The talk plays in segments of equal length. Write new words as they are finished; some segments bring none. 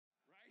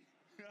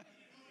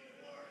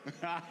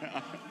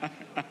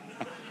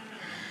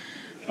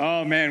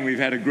Oh, man, we've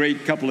had a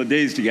great couple of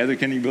days together.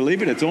 Can you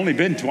believe it? It's only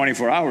been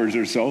 24 hours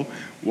or so.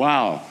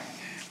 Wow.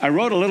 I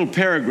wrote a little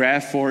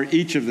paragraph for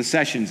each of the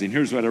sessions, and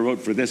here's what I wrote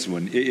for this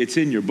one. It's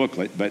in your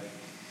booklet, but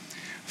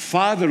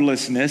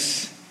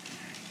fatherlessness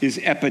is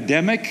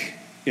epidemic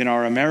in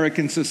our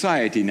American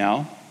society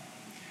now.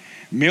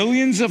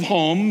 Millions of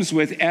homes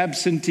with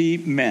absentee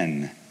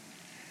men.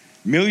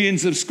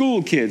 Millions of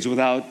school kids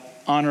without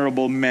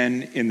honorable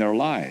men in their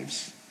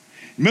lives.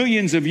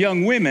 Millions of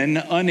young women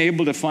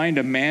unable to find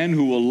a man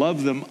who will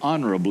love them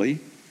honorably,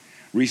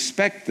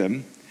 respect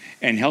them,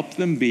 and help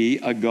them be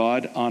a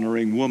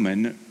God-honoring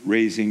woman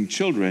raising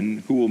children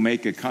who will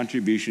make a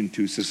contribution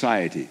to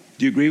society.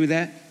 Do you agree with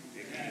that?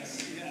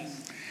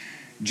 Yes.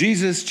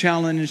 Jesus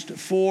challenged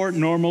 4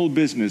 normal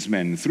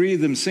businessmen, 3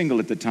 of them single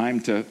at the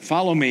time, to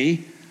follow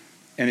me,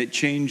 and it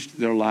changed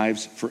their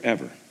lives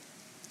forever.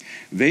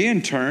 They,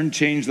 in turn,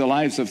 changed the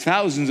lives of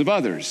thousands of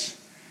others.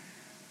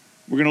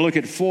 We're going to look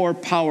at 4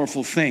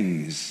 powerful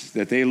things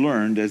that they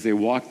learned as they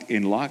walked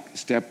in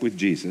lockstep with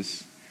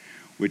Jesus,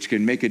 which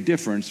can make a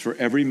difference for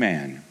every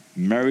man,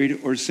 married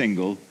or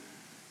single,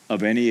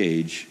 of any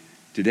age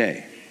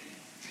today.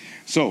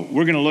 So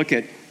we're going to look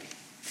at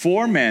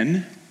 4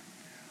 men,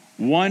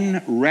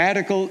 1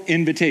 radical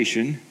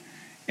invitation,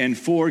 and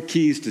 4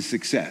 keys to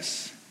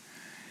success.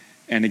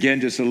 And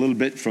again, just a little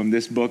bit from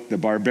this book, The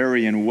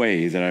Barbarian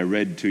Way, that I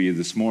read to you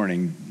this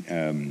morning,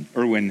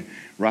 Erwin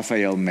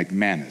Raphael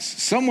McManus.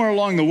 Somewhere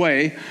along the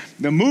way,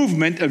 the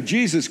movement of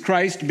Jesus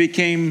Christ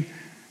became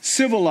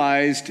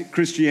civilized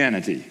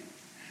Christianity.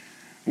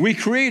 We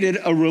created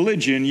a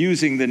religion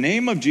using the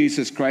name of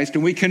Jesus Christ,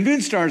 and we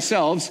convinced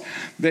ourselves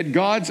that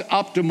God's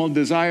optimal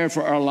desire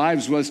for our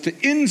lives was to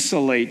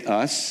insulate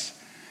us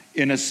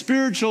in a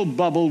spiritual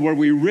bubble where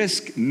we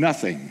risk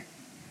nothing,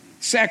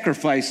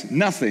 sacrifice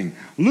nothing,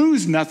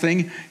 lose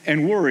nothing,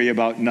 and worry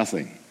about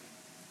nothing.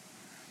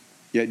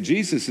 Yet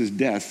Jesus'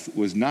 death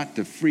was not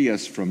to free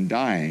us from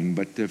dying,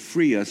 but to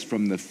free us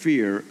from the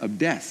fear of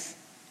death.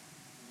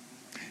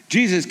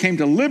 Jesus came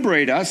to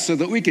liberate us so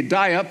that we could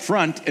die up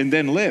front and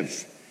then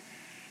live.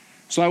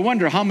 So I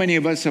wonder how many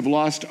of us have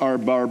lost our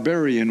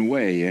barbarian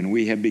way and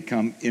we have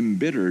become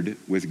embittered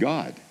with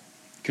God,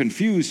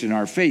 confused in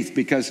our faith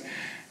because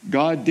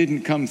God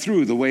didn't come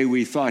through the way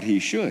we thought he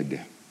should.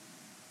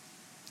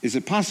 Is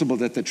it possible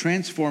that the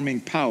transforming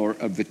power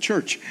of the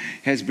church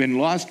has been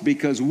lost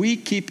because we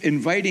keep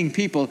inviting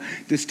people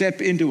to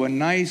step into a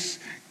nice,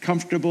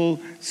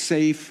 comfortable,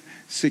 safe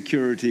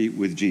security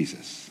with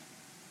Jesus?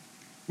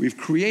 We've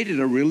created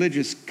a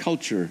religious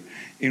culture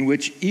in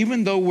which,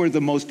 even though we're the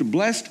most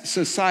blessed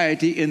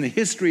society in the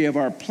history of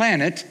our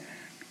planet,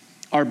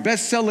 our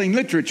best-selling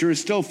literature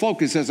still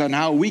focuses on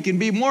how we can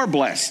be more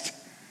blessed.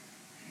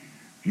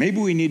 Maybe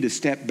we need to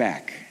step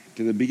back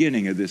to the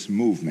beginning of this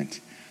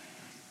movement.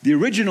 The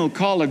original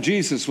call of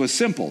Jesus was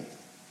simple: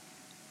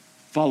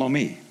 follow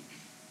me.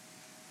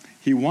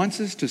 He wants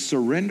us to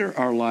surrender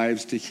our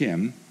lives to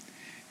him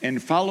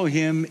and follow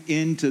him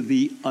into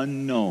the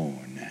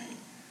unknown,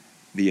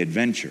 the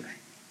adventure,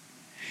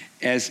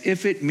 as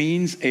if it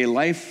means a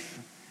life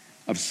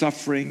of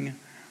suffering,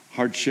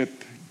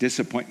 hardship,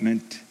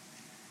 disappointment.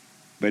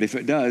 But if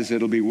it does,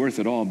 it'll be worth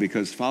it all,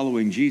 because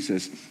following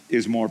Jesus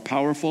is more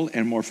powerful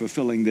and more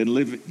fulfilling than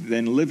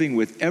living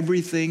with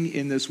everything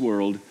in this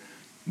world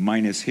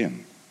minus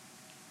him.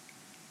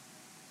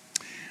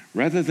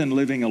 Rather than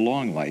living a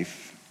long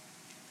life,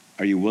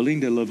 are you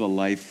willing to live a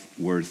life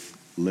worth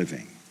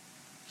living?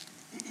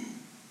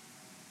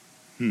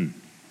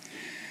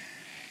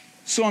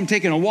 So I'm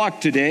taking a walk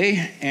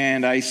today,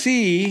 and I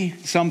see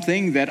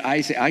something that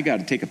I say, I got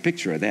to take a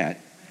picture of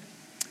that.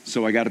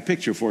 So I got a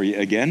picture for you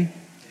again.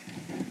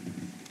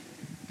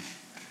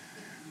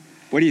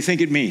 What do you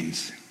think it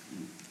means?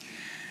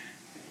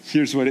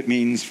 Here's what it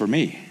means for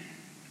me.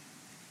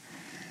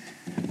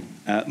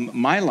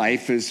 My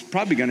life is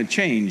probably going to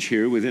change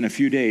here within a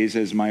few days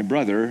as my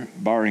brother,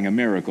 barring a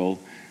miracle,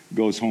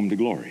 goes home to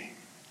glory.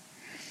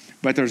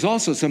 But there's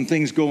also some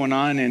things going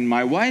on in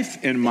my wife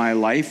and my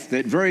life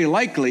that very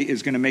likely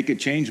is going to make a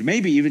change,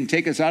 maybe even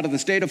take us out of the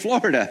state of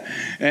Florida.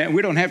 And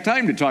we don't have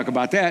time to talk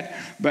about that.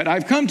 But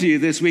I've come to you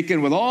this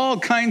weekend with all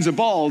kinds of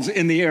balls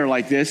in the air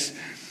like this.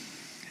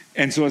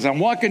 And so as I'm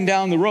walking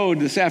down the road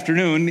this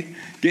afternoon,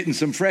 getting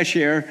some fresh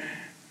air,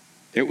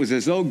 it was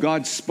as though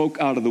God spoke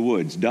out of the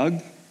woods.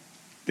 Doug,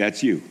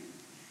 that's you.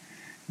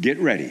 Get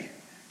ready.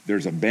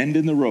 There's a bend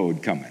in the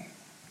road coming.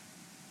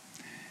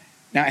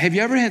 Now, have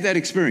you ever had that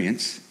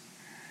experience?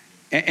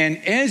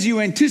 And as you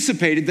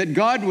anticipated that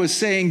God was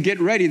saying, get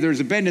ready, there's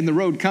a bend in the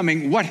road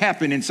coming, what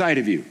happened inside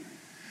of you?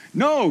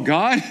 No,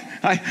 God,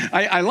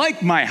 I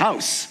like my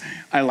house.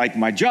 I like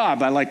my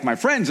job. I like my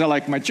friends. I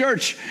like my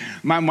church.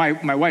 My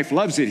wife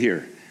loves it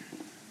here.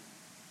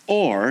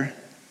 Or,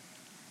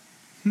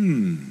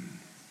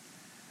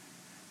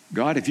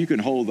 God, if you can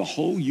hold the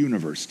whole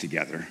universe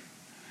together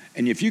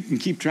And if you can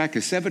keep track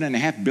of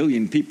 7.5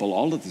 billion people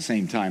all at the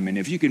same time, and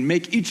if you can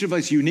make each of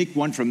us unique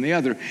one from the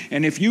other,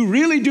 and if you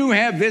really do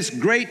have this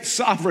great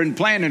sovereign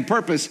plan and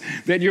purpose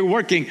that you're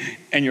working,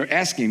 and you're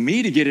asking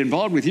me to get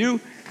involved with you,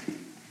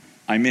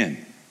 I'm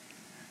in.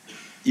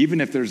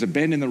 Even if there's a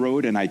bend in the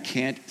road and I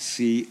can't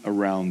see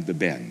around the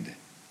bend.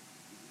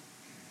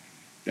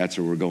 That's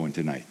where we're going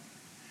tonight.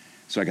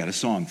 So I got a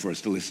song for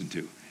us to listen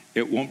to.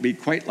 It won't be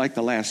quite like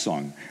the last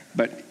song,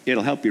 but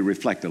it'll help you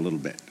reflect a little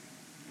bit.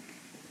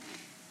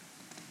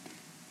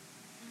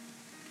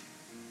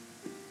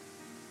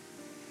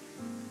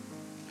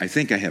 I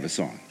think I have a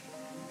song.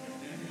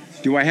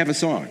 Do I have a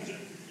song?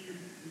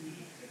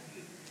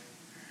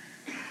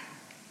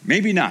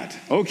 Maybe not.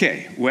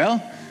 Okay,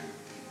 well.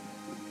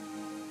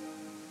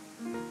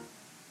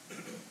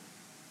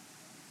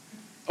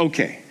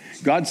 Okay,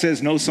 God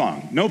says no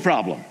song. No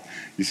problem.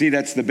 You see,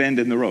 that's the bend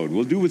in the road.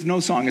 We'll do with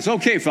no song. It's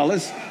okay,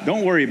 fellas.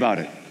 Don't worry about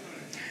it.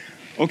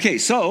 Okay,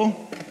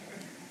 so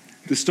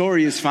the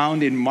story is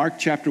found in Mark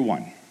chapter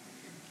 1.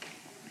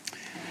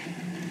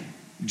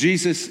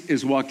 Jesus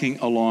is walking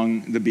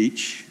along the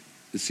beach,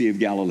 the Sea of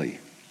Galilee.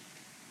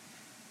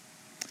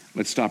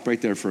 Let's stop right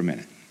there for a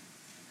minute.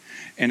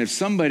 And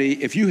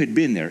if you had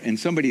been there and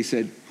somebody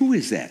said, "Who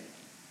is that?"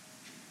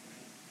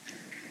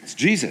 It's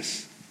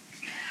Jesus.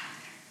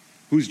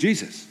 Who's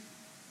Jesus?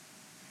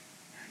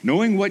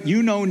 Knowing what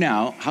you know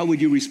now, how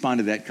would you respond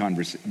to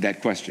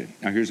that question?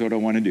 Now, here's what I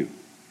want to do.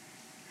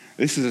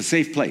 This is a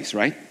safe place,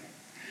 right?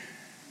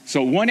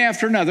 So one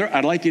after another,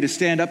 I'd like you to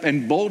stand up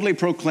and boldly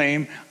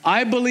proclaim,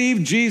 "I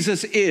believe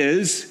Jesus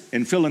is,"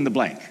 and fill in the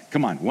blank.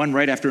 Come on, one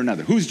right after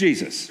another. Who's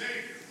Jesus?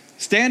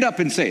 Stand up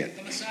and say it.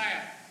 The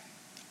Messiah.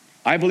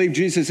 I believe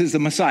Jesus is the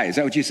Messiah. Is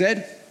that what you said?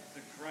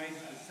 The Christ,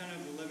 the Son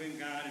of the living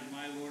God and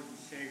my Lord and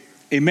Savior.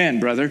 Amen,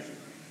 brother.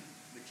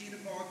 The King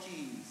of all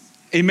kings.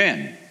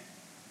 Amen.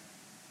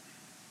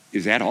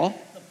 Is that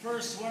all? The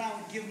first one I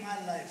would give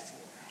my life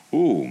for.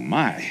 Oh,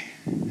 my.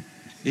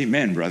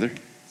 Amen, brother.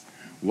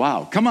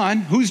 Wow. Come on.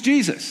 Who's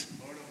Jesus?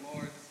 Lord of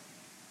lords.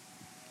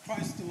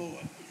 Christ the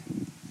Lord.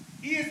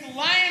 He is the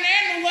lion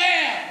and the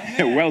lamb.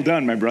 Amen. Well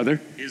done, my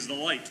brother. He is the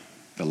light.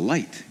 The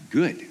light.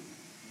 Good. The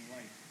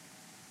light.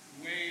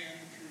 The way and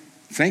the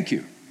truth. Thank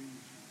you.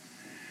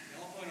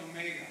 The Alpha and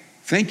Omega.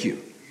 Thank you.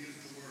 He is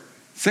the Word.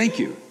 Thank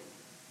you.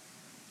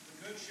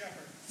 The Good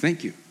Shepherd.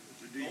 Thank you.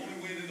 The only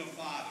way to the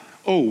Father.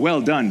 Oh,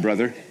 well done,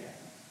 brother.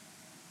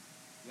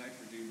 Life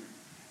Redeemer.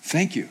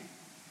 Thank you.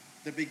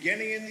 The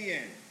beginning and the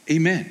end.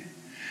 Amen.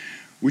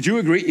 Would you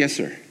agree? Yes,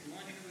 sir. The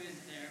one who is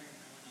there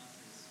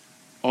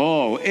when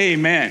no one else is. Oh,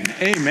 amen.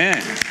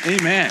 Amen.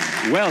 Amen.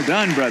 Well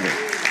done, brother.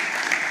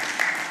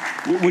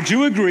 Would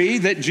you agree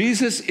that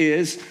Jesus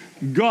is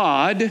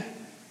God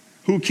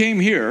who came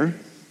here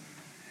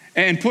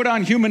and put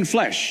on human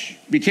flesh,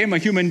 became a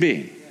human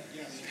being?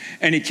 Yes.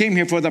 And he came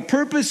here for the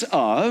purpose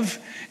of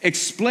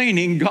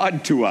explaining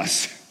God to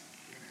us.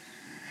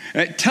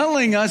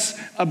 Telling us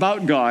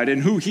about God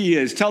and who he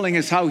is, telling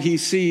us how he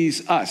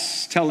sees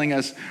us, telling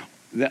us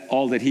that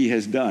all that he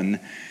has done,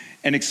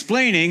 and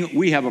explaining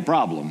we have a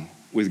problem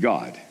with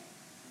God.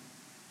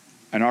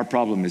 And our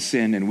problem is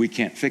sin and we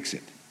can't fix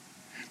it.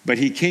 But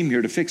he came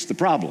here to fix the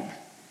problem.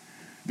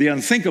 The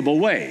unthinkable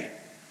way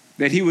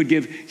that he would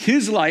give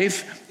his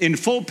life in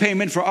full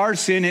payment for our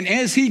sin, and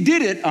as he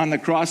did it on the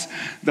cross,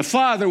 the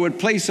Father would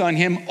place on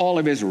him all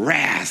of his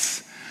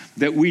wrath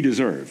that we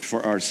deserved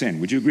for our sin.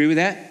 Would you agree with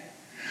that?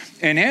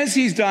 And as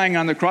he's dying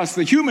on the cross,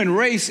 the human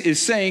race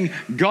is saying,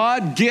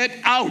 "God, get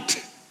out.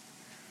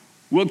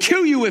 We'll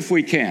kill you if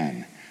we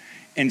can."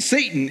 And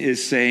Satan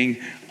is saying,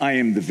 "I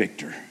am the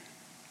victor."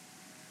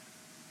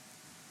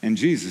 And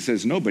Jesus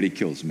says, "Nobody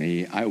kills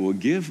me. I will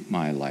give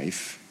my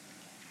life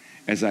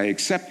as I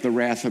accept the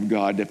wrath of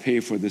God to pay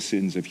for the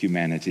sins of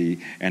humanity,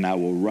 and I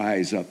will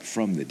rise up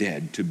from the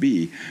dead to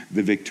be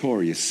the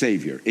victorious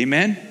Savior."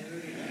 Amen?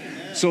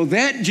 Amen. So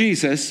that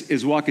Jesus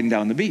is walking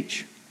down the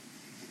beach.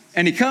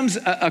 And he comes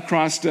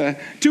across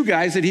two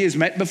guys that he has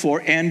met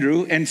before,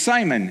 Andrew and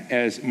Simon,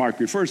 as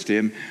Mark refers to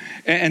him.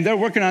 And they're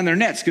working on their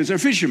nets because they're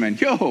fishermen.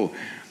 Yo,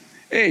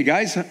 hey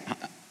guys,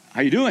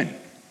 how you doing?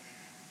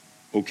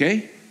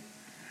 Okay.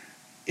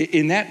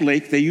 In that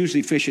lake, they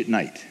usually fish at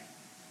night.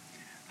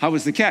 How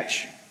was the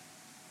catch?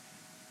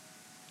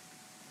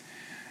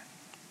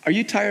 Are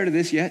you tired of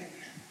this yet?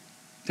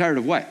 Tired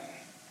of what?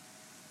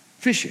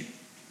 Fishing.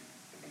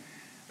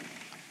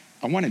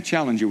 I want to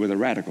challenge you with a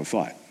radical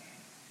thought.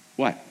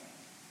 What?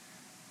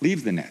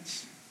 Leave the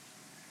nets.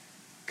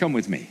 Come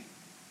with me.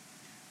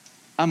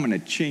 I'm going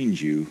to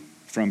change you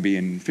from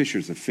being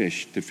fishers of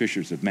fish to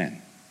fishers of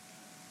men.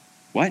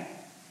 What?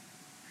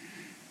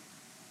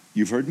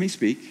 You've heard me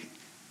speak.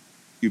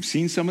 You've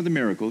seen some of the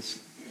miracles.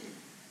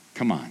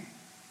 Come on.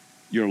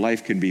 Your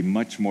life can be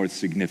much more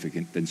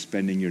significant than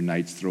spending your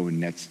nights throwing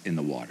nets in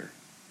the water.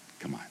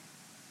 Come on.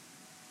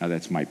 Now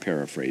that's my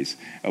paraphrase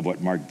of what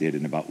Mark did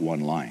in about one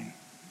line.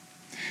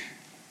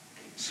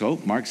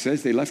 So Mark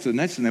says they left the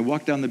nets and they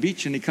walked down the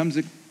beach, and he comes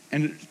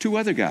and two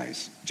other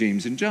guys,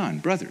 James and John,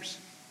 brothers,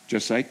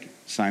 just like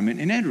Simon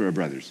and Andrew are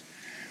brothers.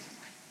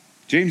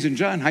 James and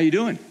John, how you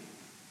doing?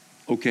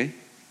 Okay.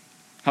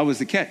 How was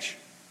the catch?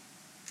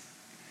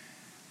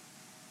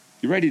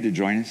 You ready to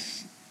join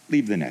us?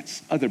 Leave the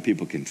nets. Other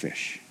people can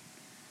fish.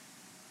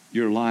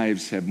 Your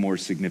lives have more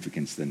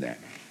significance than that.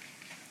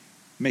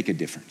 Make a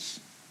difference.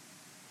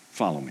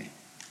 Follow me.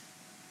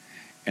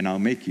 And I'll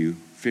make you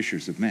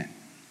fishers of men.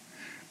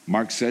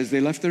 Mark says they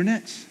left their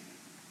nets.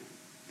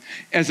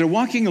 As they're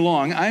walking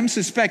along, I'm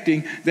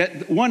suspecting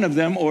that one of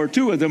them or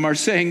two of them are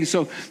saying,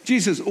 so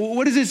Jesus,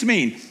 what does this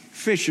mean?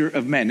 Fisher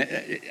of men.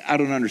 I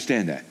don't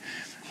understand that.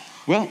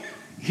 Well,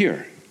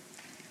 here,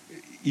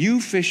 you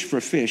fish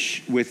for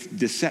fish with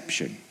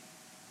deception.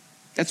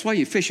 That's why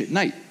you fish at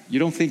night. You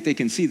don't think they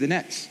can see the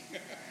nets.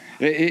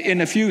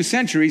 In a few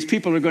centuries,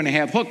 people are going to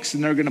have hooks,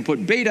 and they're going to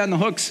put bait on the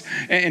hooks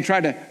and try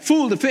to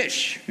fool the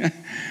fish.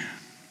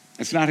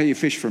 That's not how you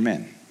fish for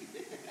men.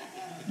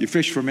 You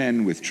fish for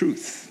men with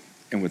truth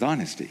and with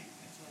honesty.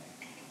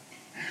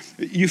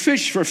 You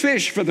fish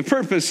for the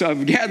purpose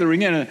of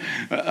gathering in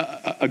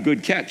a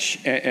good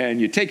catch, and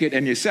you take it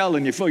and you sell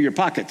and you fill your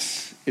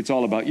pockets. It's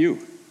all about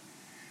you.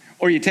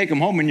 Or you take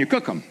them home and you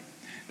cook them.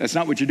 That's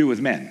not what you do with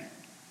men.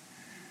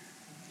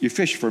 You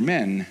fish for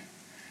men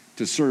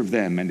to serve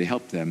them and to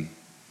help them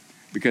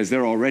because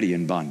they're already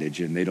in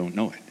bondage and they don't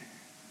know it.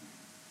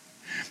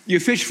 You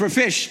fish for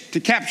fish to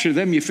capture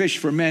them. You fish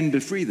for men to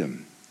free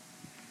them.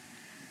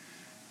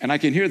 And I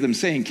can hear them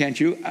saying, can't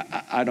you?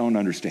 I don't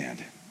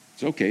understand.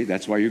 It's okay.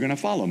 That's why you're going to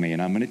follow me,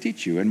 and I'm going to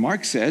teach you. And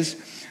Mark says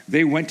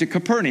they went to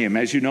Capernaum.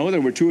 As you know,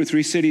 there were 2 or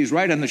 3 cities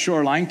right on the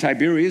shoreline,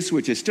 Tiberias,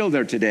 which is still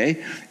there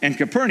today, and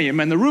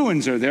Capernaum, and the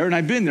ruins are there, and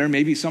I've been there.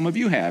 Maybe some of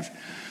you have.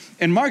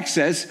 And Mark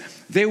says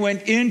they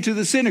went into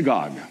the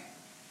synagogue.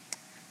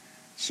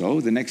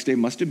 So the next day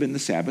must have been the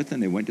Sabbath,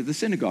 and they went to the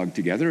synagogue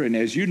together. And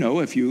as you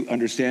know, if you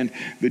understand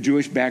the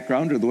Jewish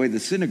background or the way the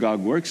synagogue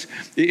works,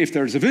 if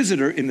there's a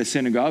visitor in the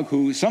synagogue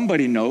who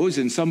somebody knows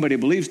and somebody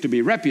believes to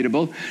be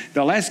reputable,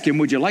 they'll ask him,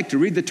 would you like to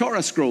read the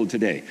Torah scroll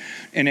today?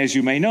 And as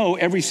you may know,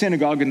 every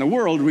synagogue in the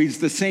world reads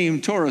the same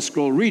Torah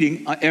scroll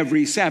reading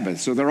every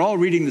Sabbath. So they're all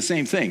reading the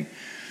same thing.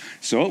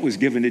 So it was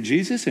given to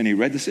Jesus, and he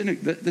read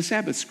the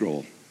Sabbath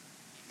scroll.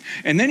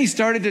 And then he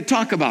started to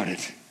talk about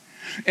it.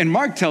 And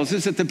Mark tells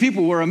us that the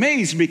people were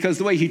amazed because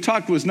the way he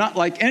talked was not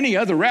like any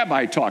other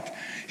rabbi talked.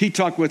 He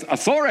talked with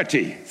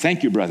authority.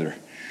 Thank you, brother.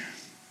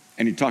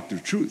 And he talked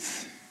of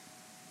truth.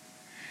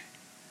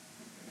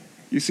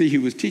 You see, he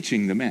was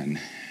teaching the men.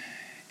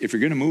 If you're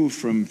going to move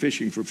from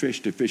fishing for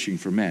fish to fishing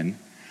for men,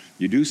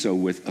 you do so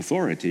with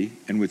authority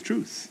and with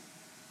truth.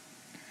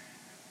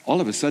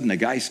 All of a sudden, a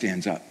guy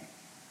stands up.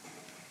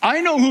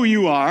 I know who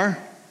you are.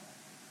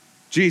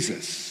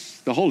 Jesus,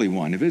 the Holy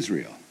One of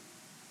Israel.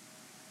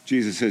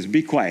 Jesus says,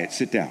 be quiet,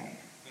 sit down.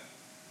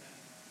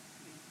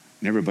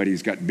 And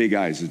everybody's got big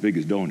eyes as big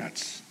as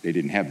donuts. They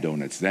didn't have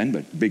donuts then,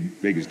 but big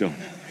as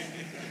donuts.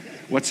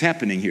 What's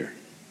happening here?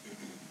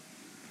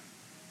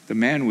 The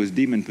man was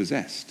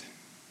demon-possessed.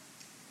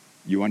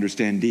 You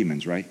understand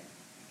demons, right?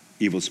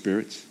 Evil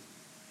spirits.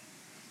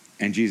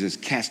 And Jesus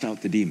cast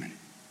out the demon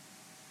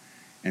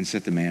and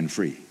set the man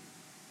free.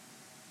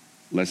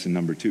 Lesson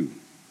number 2.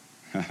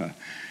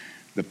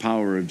 The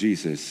power of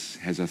Jesus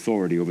has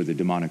authority over the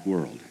demonic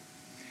world.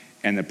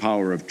 And the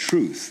power of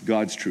truth,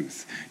 God's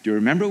truth. Do you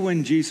remember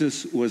when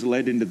Jesus was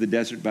led into the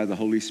desert by the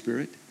Holy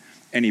Spirit?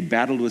 And he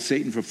battled with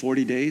Satan for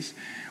 40 days?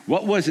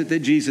 What was it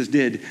that Jesus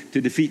did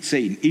to defeat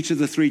Satan each of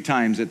the 3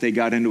 times that they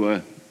got into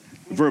a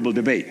verbal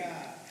debate?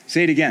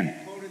 Say it again.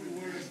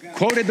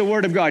 Quoted the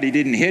word of God. He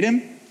didn't hit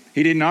him.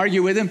 He didn't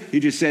argue with him. He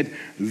just said,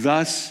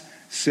 thus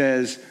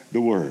says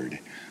the word.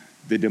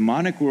 The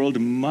demonic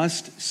world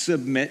must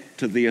submit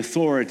to the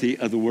authority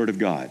of the word of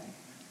God.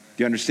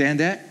 Do you understand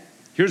that?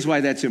 Here's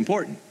why that's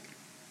important.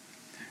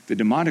 The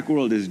demonic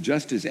world is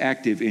just as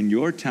active in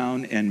your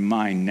town and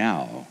mine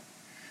now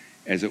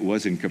as it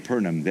was in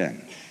Capernaum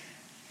then.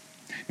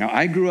 Now,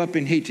 I grew up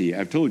in Haiti.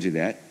 I've told you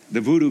that.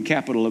 The voodoo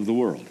capital of the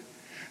world.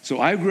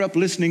 So I grew up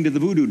listening to the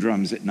voodoo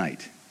drums at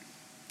night.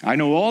 I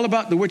know all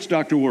about the witch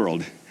doctor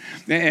world.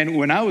 And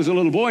when I was a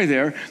little boy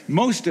there,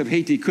 most of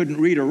Haiti couldn't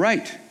read or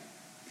write.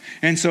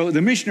 And so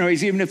the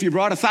missionaries, even if you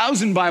brought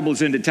 1,000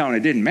 Bibles into town,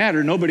 it didn't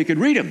matter. Nobody could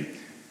read them.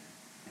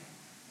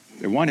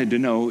 They wanted to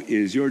know,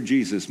 is your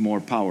Jesus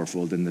more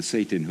powerful than the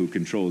Satan who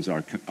controls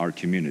our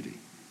community?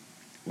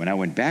 When I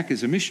went back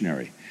as a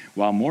missionary,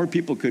 while more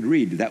people could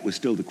read, that was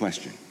still the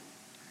question.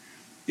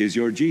 Is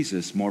your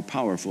Jesus more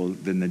powerful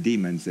than the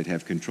demons that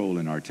have control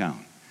in our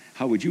town?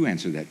 How would you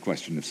answer that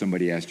question if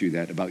somebody asked you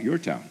that about your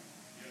town?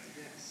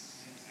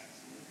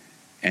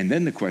 And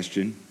then the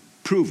question,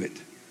 prove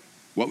it.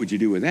 What would you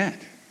do with that?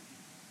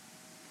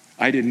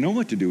 I didn't know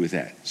what to do with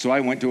that. So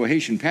I went to a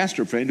Haitian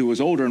pastor friend who was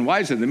older and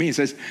wiser than me and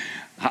says,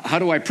 how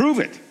do I prove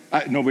it?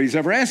 Nobody's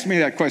ever asked me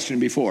that question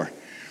before.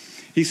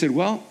 He said,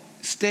 well,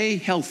 stay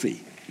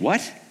healthy.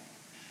 What?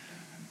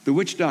 The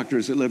witch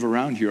doctors that live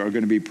around here are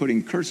going to be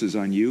putting curses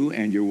on you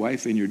and your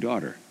wife and your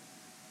daughter.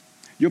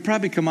 You'll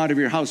probably come out of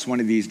your house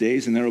one of these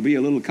days and there will be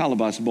a little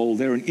calabash bowl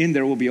there, and in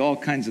there will be all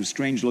kinds of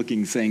strange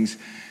looking things.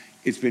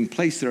 It's been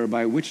placed there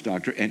by a witch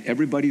doctor and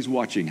everybody's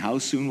watching. How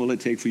soon will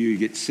it take for you to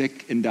get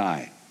sick and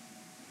die?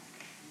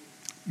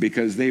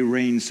 because they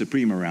reign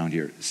supreme around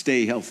here.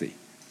 Stay healthy.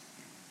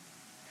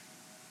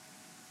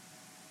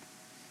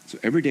 So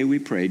every day we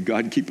prayed,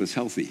 God, keep us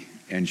healthy.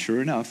 And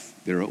sure enough,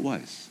 there it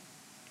was.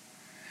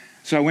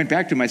 So I went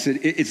back to him. I said,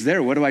 it's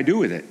there. What do I do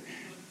with it?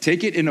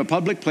 Take it in a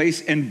public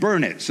place and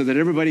burn it so that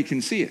everybody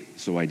can see it.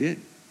 So I did.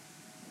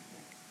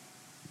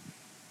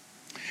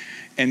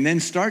 And then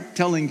start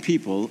telling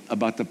people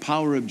about the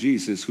power of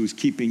Jesus who's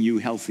keeping you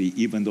healthy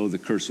even though the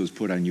curse was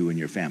put on you and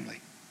your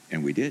family.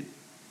 And we did.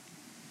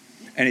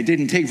 And it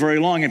didn't take very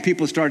long, and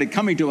people started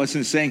coming to us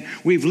and saying,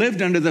 we've lived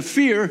under the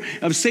fear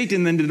of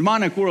Satan and the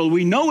demonic world.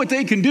 We know what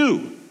they can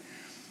do,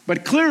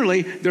 but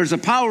clearly there's a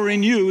power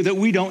in you that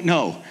we don't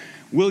know.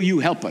 Will you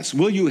help us?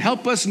 Will you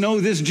help us know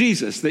this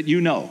Jesus that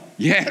you know?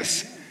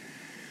 Yes.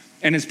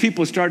 And as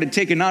people started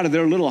taking out of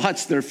their little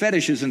huts their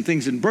fetishes and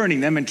things and burning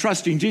them and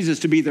trusting Jesus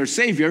to be their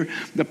Savior,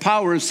 the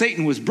power of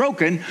Satan was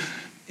broken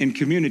in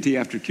community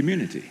after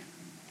community.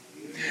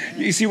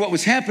 You see, what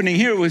was happening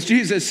here was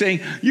Jesus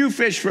saying, you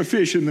fish for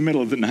fish in the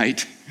middle of the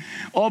night,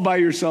 all by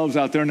yourselves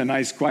out there in a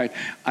nice quiet.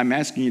 I'm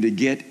asking you to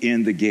get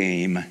in the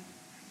game,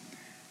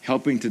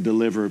 helping to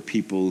deliver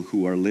people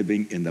who are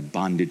living in the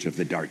bondage of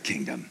the dark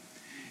kingdom.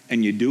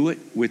 And you do it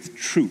with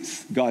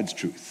truth, God's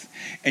truth.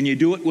 And you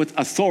do it with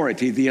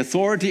authority, the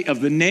authority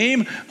of the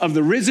name of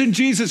the risen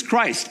Jesus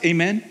Christ.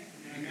 Amen?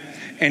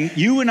 And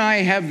you and I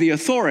have the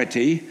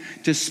authority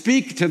to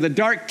speak to the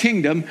dark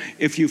kingdom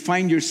if you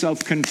find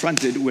yourself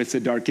confronted with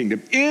the dark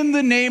kingdom. In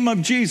the name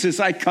of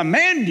Jesus, I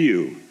command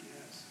you.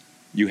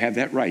 You have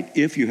that right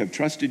if you have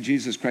trusted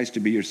Jesus Christ to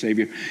be your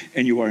Savior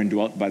and you are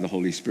indwelt by the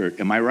Holy Spirit.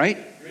 Am I right?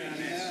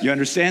 Yes. You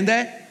understand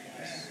that?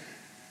 Yes.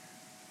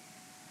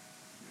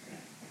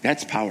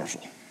 That's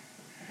powerful.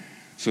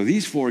 So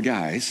these four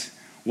guys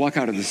walk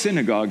out of the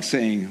synagogue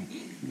saying,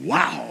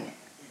 wow,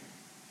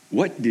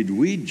 what did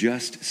we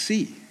just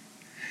see?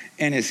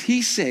 And is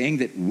he saying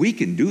that we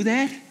can do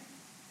that?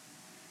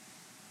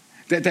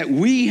 That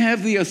we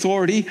have the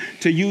authority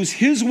to use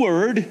his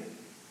word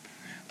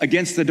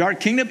against the dark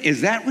kingdom?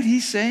 Is that what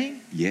he's saying?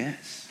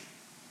 Yes.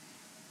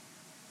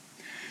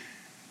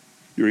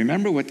 You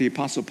remember what the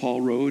Apostle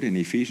Paul wrote in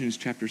Ephesians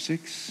chapter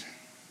 6?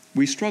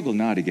 We struggle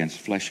not against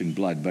flesh and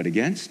blood, but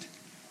against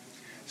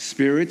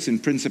spirits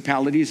and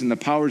principalities and the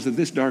powers of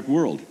this dark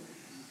world.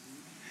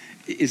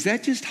 Is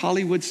that just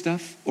Hollywood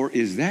stuff, or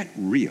is that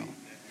real?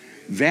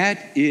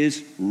 That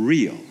is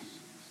real.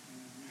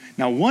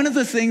 Now, one of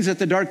the things that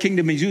the dark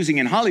kingdom is using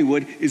in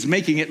Hollywood is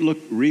making it look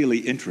really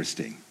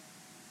interesting,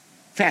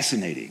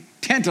 fascinating,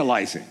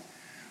 tantalizing.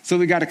 So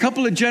we got a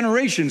couple of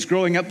generations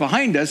growing up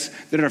behind us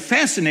that are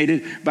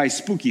fascinated by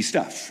spooky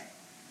stuff,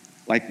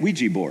 like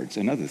Ouija boards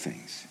and other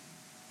things.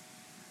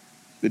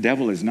 The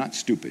devil is not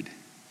stupid.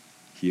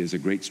 He is a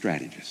great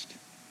strategist.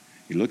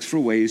 He looks for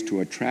ways to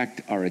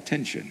attract our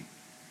attention.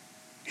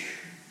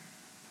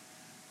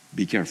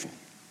 Be careful.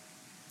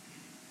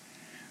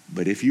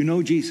 But if you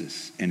know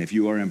Jesus, and if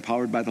you are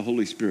empowered by the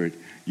Holy Spirit,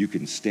 you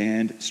can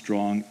stand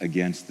strong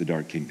against the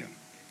dark kingdom.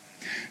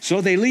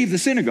 So they leave the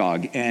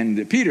synagogue,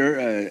 and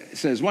Peter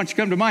says, why don't you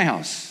come to my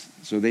house?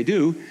 So they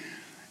do,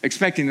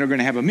 expecting they're going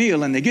to have a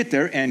meal, and they get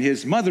there, and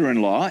his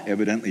mother-in-law,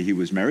 evidently he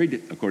was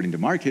married, according to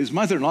Mark, his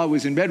mother-in-law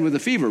was in bed with a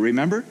fever,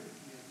 remember?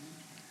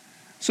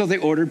 So they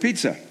ordered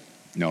pizza.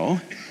 No.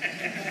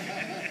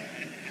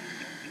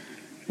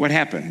 What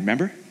happened,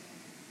 remember?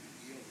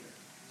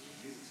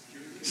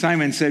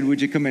 Simon said,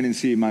 would you come in and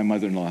see my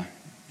mother-in-law?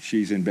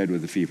 She's in bed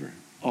with a fever.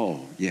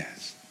 Oh,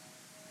 yes.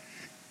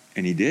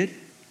 And he did.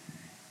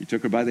 He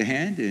took her by the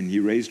hand and he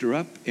raised her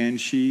up and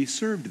she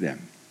served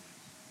them.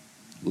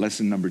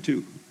 Lesson number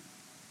 2.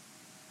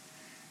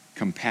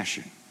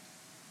 Compassion.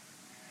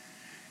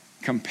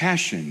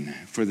 Compassion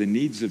for the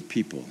needs of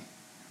people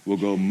will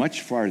go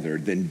much farther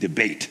than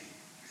debate.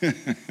 Do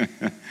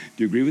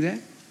you agree with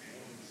that?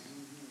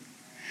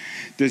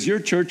 Does your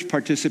church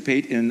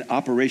participate in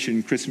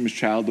Operation Christmas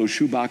Child, those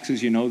shoe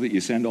boxes, you know, that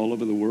you send all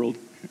over the world?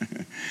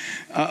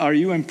 Are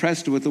you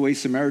impressed with the way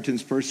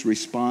Samaritan's Purse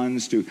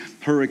responds to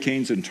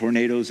hurricanes and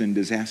tornadoes and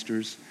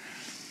disasters?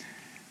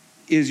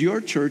 Is your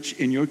church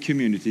in your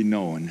community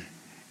known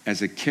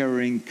as a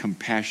caring,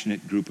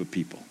 compassionate group of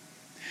people?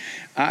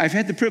 I've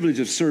had the privilege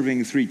of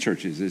serving 3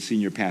 churches as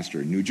senior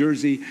pastor in New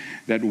Jersey,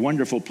 that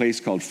wonderful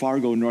place called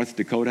Fargo, North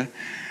Dakota.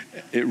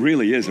 It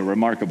really is a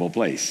remarkable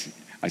place.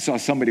 I saw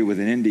somebody with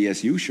an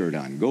NDSU shirt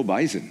on. Go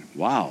Bison.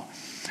 Wow.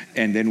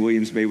 And then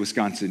Williams Bay,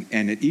 Wisconsin.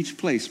 And at each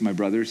place, my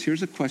brothers,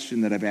 here's a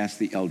question that I've asked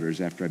the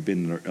elders after I've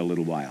been there a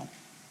little while.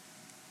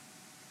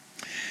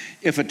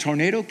 If a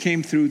tornado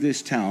came through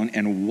this town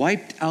and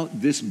wiped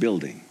out this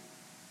building,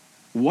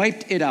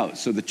 wiped it out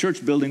so the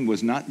church building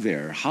was not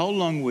there, how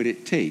long would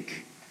it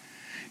take?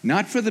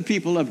 Not for the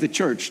people of the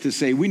church to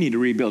say we need to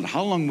rebuild.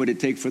 How long would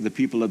it take for the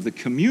people of the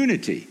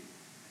community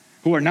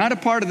who are not a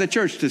part of the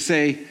church to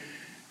say,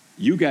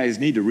 you guys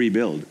need to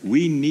rebuild.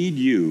 We need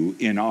you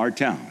in our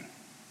town.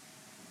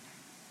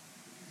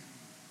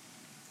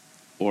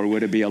 Or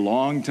would it be a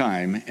long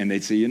time and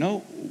they'd say, you know,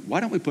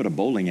 why don't we put a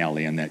bowling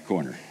alley in that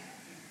corner?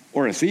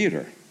 Or a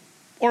theater?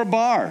 Or a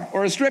bar?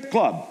 Or a strip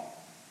club?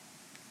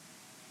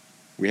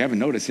 We haven't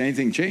noticed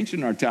anything changed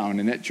in our town,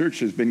 and that church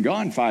has been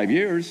gone 5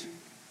 years.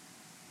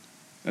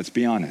 Let's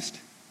be honest.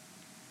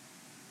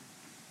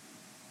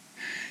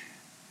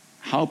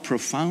 How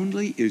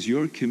profoundly is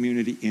your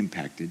community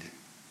impacted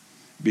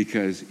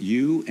because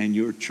you and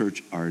your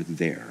church are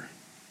there?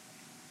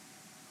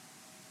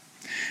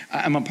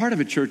 I'm a part of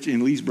a church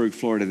in Leesburg,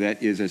 Florida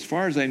that is, as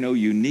far as I know,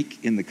 unique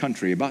in the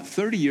country. About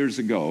 30 years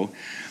ago,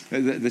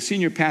 the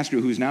senior pastor,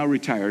 who's now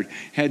retired,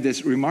 had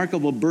this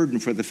remarkable burden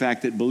for the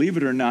fact that, believe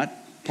it or not,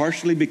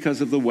 partially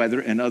because of the weather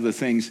and other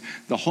things,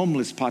 the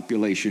homeless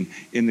population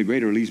in the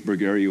greater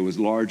Leesburg area was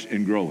large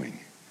and growing.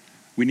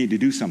 We need to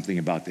do something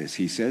about this,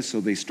 he says.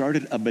 So they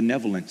started a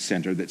benevolent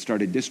center that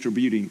started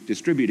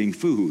distributing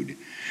food.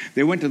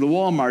 They went to the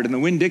Walmart and the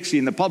Winn-Dixie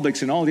and the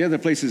Publix and all the other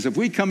places. If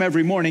we come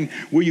every morning,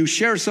 will you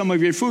share some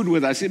of your food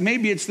with us?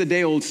 Maybe it's the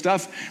day-old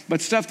stuff,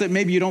 but stuff that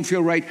maybe you don't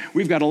feel right.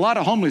 We've got a lot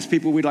of homeless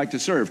people we'd like to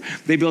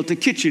serve. They built a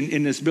kitchen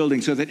in this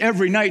building so that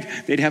every night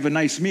they'd have a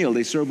nice meal.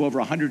 They serve over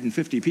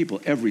 150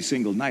 people every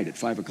single night at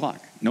 5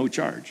 o'clock, no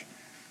charge.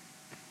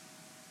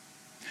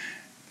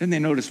 Then they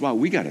noticed, wow,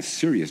 we got a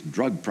serious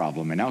drug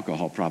problem and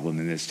alcohol problem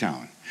in this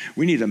town.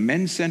 We need a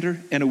men's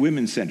center and a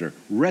women's center,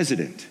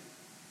 resident,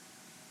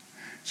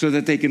 so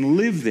that they can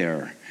live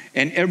there.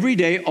 And every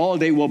day, all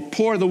day, we'll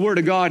pour the Word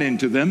of God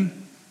into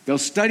them. They'll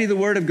study the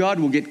Word of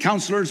God. We'll get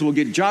counselors. We'll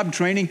get job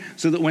training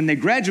so that when they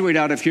graduate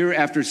out of here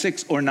after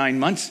 6 or 9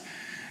 months,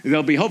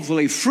 they'll be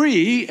hopefully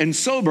free and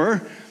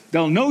sober.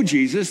 They'll know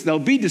Jesus. They'll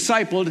be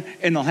discipled,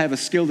 and they'll have a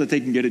skill that they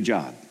can get a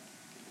job.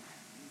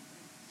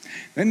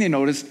 Then they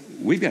noticed,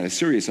 we've got a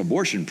serious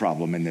abortion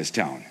problem in this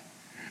town.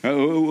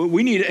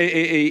 We need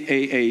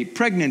a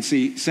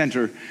pregnancy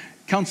center,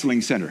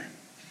 counseling center.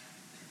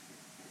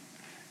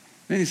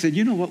 Then he said,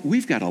 you know what?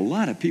 We've got a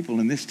lot of people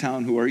in this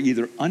town who are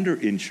either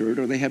underinsured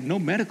or they have no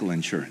medical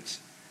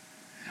insurance.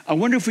 I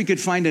wonder if we could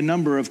find a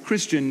number of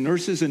Christian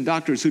nurses and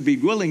doctors who'd be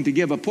willing to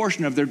give a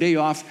portion of their day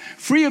off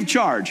free of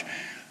charge.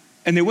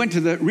 And they went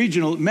to the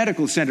regional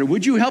medical center.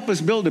 Would you help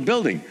us build a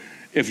building?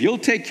 If you'll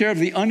take care of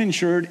the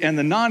uninsured and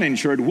the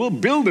non-insured, we'll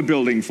build a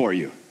building for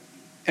you.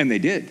 And they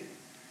did.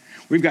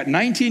 We've got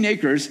 19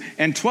 acres,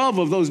 and 12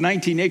 of those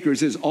 19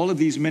 acres is all of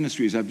these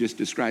ministries I've just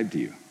described to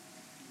you.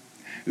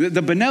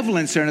 The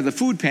Benevolent Center, the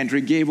food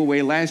pantry, gave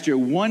away last year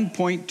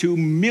 1.2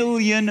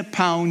 million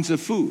pounds of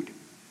food.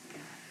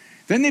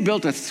 Then they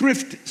built a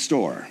thrift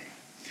store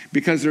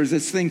because there's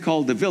this thing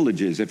called the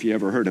Villages, if you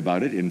ever heard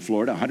about it, in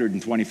Florida,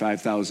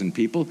 125,000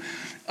 people,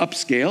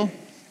 upscale,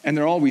 and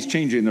they're always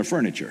changing their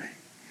furniture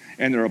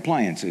and their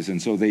appliances. And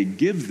so they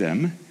give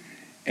them,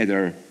 and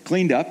they're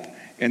cleaned up,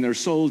 and they're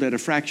sold at a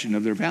fraction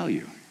of their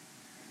value.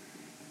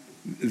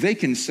 They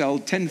can sell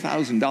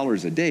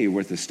 $10,000 a day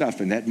worth of stuff,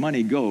 and that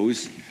money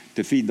goes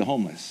to feed the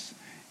homeless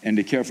and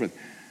to care for.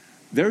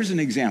 There's an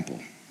example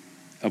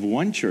of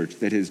one church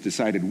that has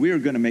decided we are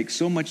going to make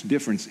so much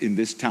difference in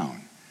this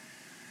town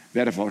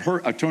that if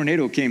a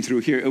tornado came through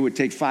here, it would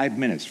take 5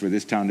 minutes for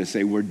this town to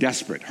say, we're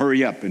desperate,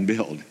 hurry up and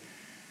build.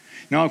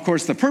 Now, of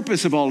course, the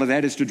purpose of all of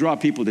that is to draw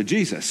people to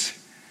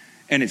Jesus.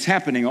 And it's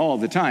happening all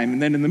the time.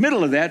 And then in the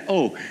middle of that,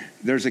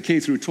 there's a K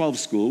through 12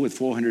 school with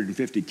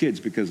 450 kids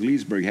because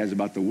Leesburg has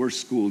about the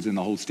worst schools in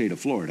the whole state of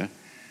Florida.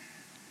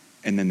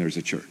 And then there's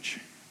a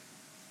church.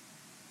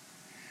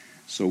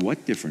 So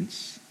what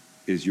difference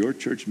is your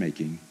church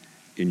making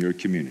in your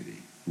community,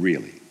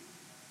 really?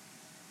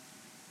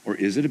 Or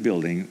is it a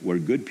building where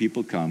good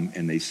people come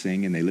and they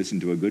sing and they listen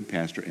to a good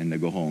pastor and they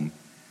go home?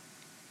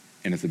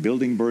 And if the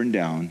building burned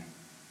down,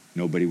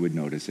 nobody would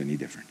notice any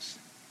difference.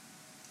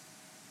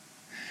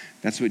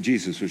 That's what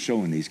Jesus was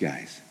showing these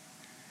guys.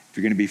 If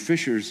you're going to be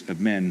fishers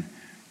of men,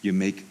 you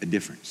make a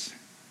difference.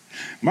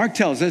 Mark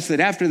tells us that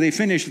after they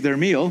finished their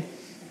meal,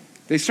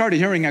 they started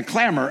hearing a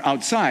clamor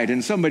outside,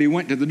 and somebody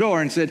went to the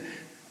door and said,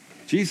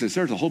 Jesus,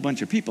 there's a whole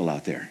bunch of people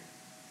out there.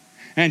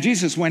 And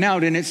Jesus went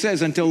out, and it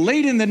says, until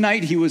late in the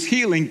night, he was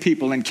healing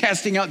people and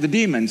casting out the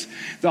demons.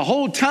 The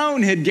whole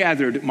town had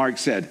gathered, Mark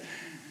said.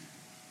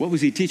 What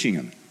was he teaching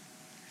them?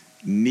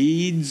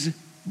 Needs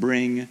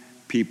bring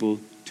people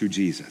to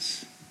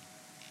Jesus.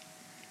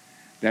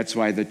 That's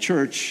why the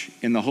church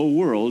in the whole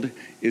world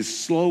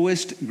is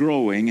slowest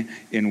growing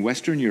in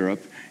Western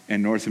Europe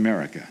and North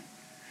America.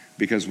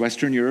 Because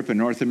Western Europe and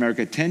North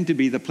America tend to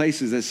be the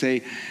places that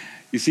say,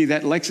 you see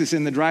that Lexus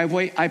in the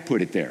driveway? I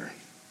put it there.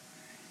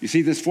 You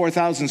see this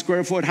 4,000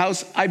 square foot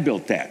house? I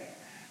built that.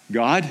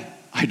 God,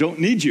 I don't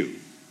need you.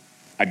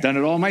 I've done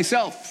it all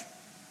myself.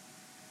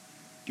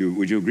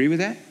 Would you agree with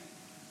that?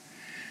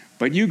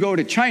 But you go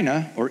to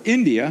China or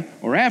India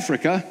or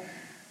Africa,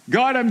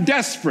 God, I'm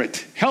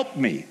desperate. Help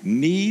me.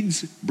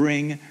 Needs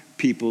bring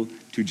people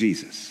to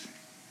Jesus.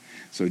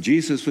 So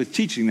Jesus was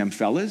teaching them,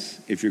 fellas,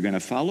 if you're going to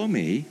follow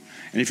me,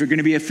 and if you're going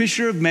to be a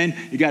fisher of men,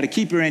 you got to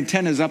keep your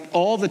antennas up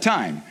all the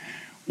time.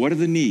 What are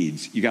the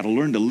needs? You got to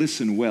learn to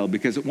listen well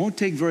because it won't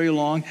take very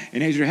long.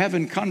 And as you're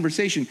having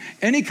conversation,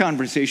 any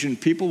conversation,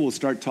 people will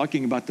start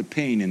talking about the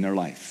pain in their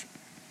life.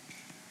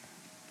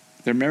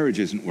 Their marriage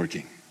isn't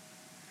working.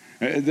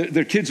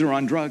 Their kids are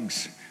on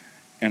drugs.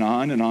 And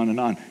on and on and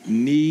on.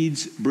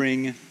 Needs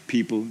bring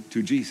people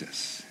to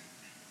Jesus.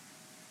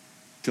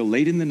 till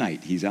late in the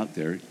night. He's out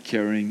there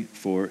caring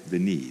for the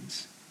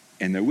needs.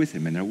 And they're with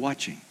him and they're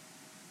watching.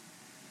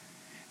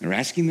 They're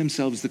asking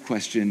themselves the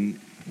question,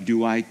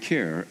 do I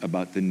care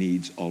about the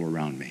needs all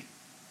around me?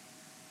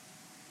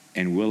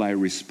 And will I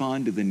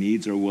respond to the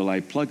needs, or will I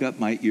plug up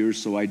my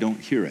ears so I don't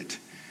hear it?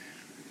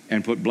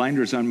 And put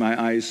blinders on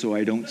my eyes so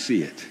I don't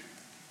see it?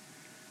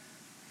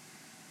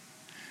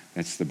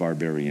 That's the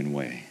barbarian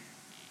way.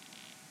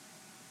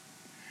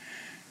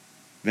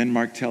 Then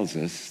Mark tells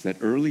us that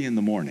early in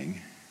the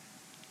morning,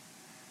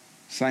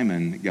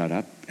 Simon got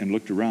up and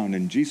looked around,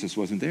 and Jesus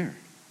wasn't there.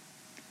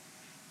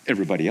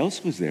 Everybody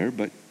else was there,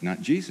 but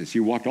not Jesus. He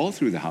walked all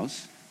through the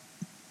house.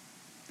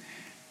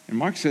 And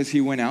Mark says he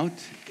went out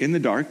in the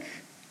dark,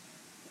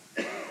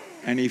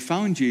 and he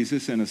found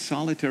Jesus in a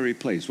solitary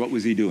place. What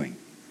was he doing?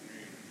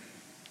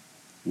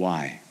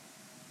 Why?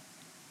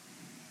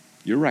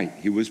 You're right,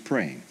 he was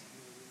praying.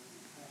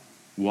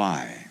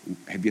 Why?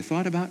 Have you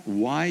thought about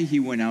why he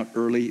went out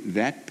early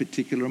that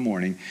particular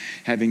morning,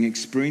 having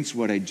experienced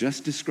what I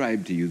just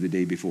described to you the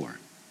day before?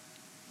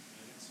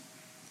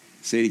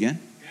 Say it again.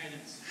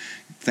 Guidance.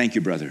 Thank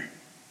you, brother.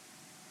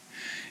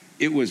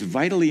 It was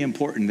vitally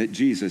important that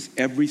Jesus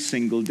every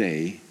single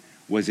day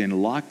was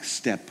in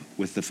lockstep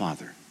with the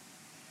Father.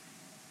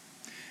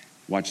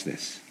 Watch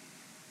this.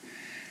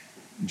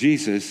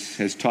 Jesus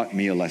has taught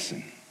me a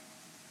lesson.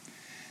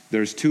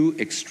 There's two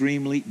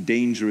extremely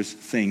dangerous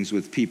things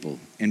with people,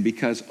 and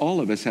because all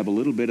of us have a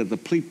little bit of the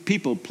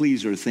people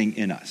pleaser thing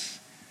in us.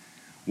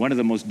 One of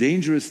the most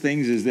dangerous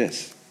things is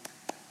this: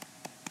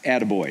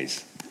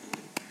 attaboys.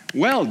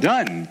 Well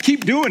done,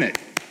 keep doing it.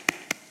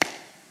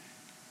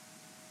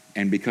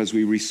 And because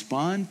we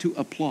respond to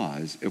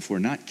applause, if we're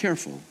not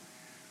careful,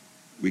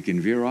 we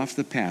can veer off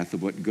the path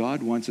of what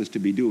God wants us to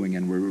be doing,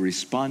 and we're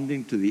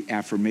responding to the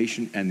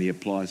affirmation and the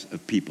applause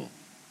of people.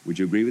 Would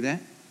you agree with that?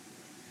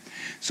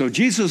 So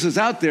Jesus is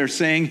out there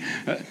saying,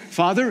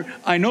 Father,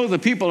 I know the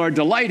people are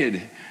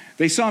delighted.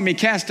 They saw me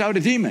cast out a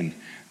demon.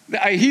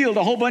 I healed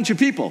a whole bunch of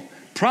people.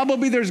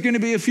 Probably there's going to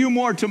be a few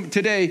more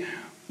today.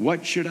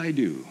 What should I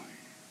do?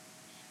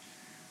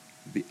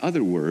 The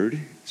other word,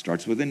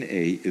 starts with an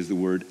A, is the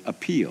word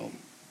appeal.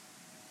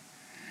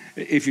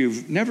 If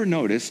you've never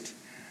noticed,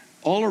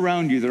 all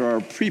around you there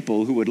are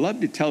people who would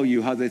love to tell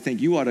you how they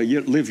think you ought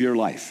to live your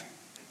life.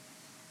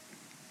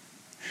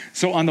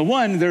 So on the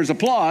one, there's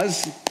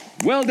applause.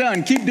 Well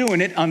done, keep doing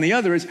it. On the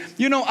other is,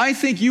 I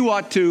think you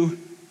ought to.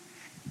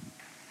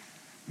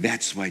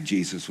 That's why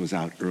Jesus was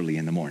out early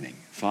in the morning.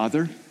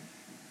 Father,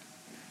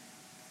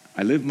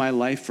 I live my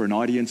life for an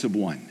audience of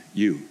one,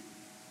 you.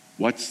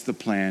 What's the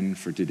plan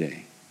for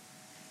today?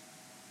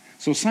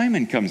 So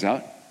Simon comes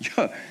out.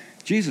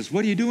 Jesus,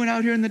 what are you doing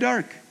out here in the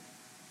dark?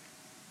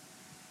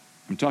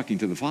 I'm talking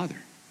to the Father.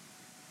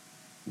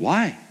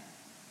 Why?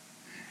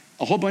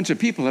 A whole bunch of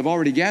people have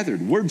already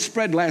gathered. Word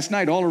spread last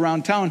night all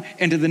around town,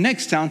 and to the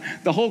next town,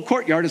 the whole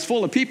courtyard is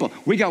full of people.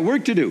 We got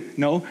work to do.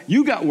 No,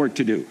 you got work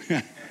to do.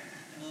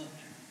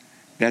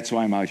 That's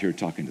why I'm out here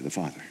talking to the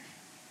Father.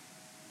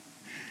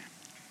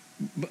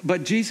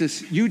 But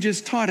Jesus, you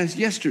just taught us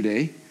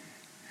yesterday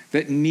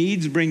that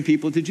needs bring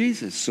people to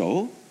Jesus.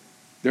 So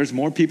there's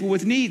more people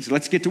with needs.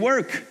 Let's get to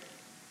work.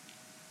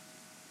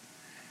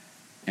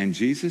 And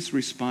Jesus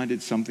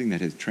responded something that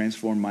has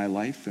transformed my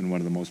life and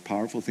one of the most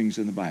powerful things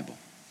in the Bible.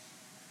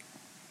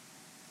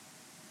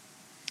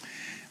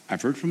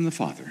 I've heard from the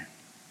Father,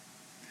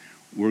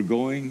 we're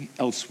going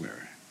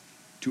elsewhere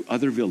to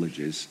other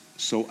villages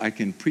so I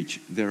can preach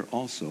there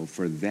also,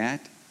 for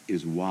that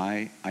is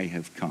why I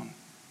have come.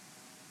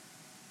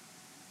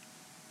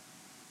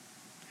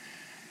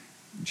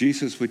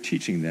 Jesus was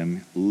teaching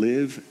them,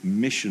 live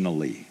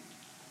missionally.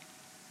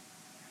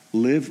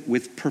 Live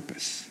with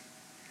purpose.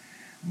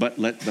 But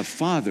let the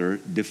Father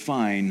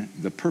define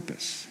the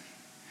purpose.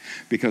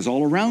 Because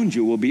all around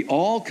you will be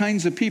all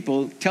kinds of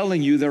people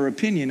telling you their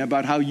opinion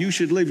about how you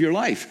should live your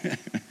life.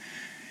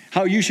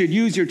 How you should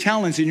use your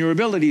talents and your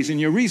abilities and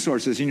your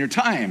resources and your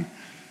time.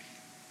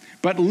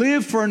 But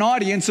live for an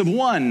audience of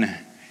one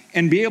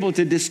and be able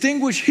to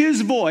distinguish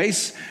his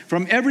voice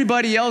from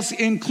everybody else,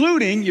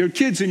 including your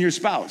kids and your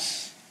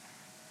spouse.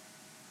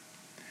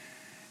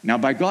 Now,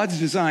 by God's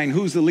design,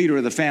 who's the leader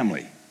of the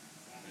family?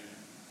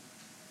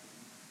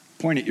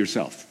 Point at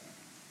yourself.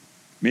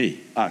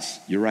 Me, us,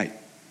 you're right.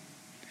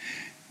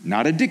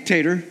 Not a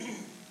dictator,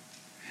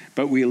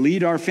 but we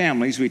lead our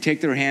families. We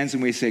take their hands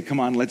and we say, come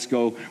on, let's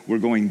go. We're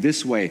going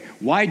this way.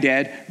 Why,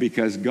 Dad?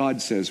 Because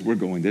God says we're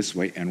going this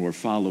way and we're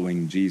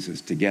following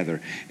Jesus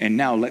together. And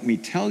now let me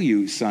tell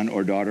you, son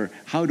or daughter,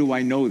 how do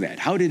I know that?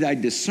 How did I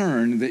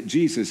discern that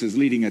Jesus is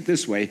leading it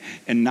this way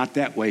and not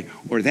that way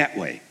or that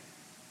way?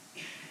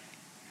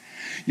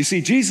 You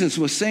see, Jesus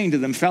was saying to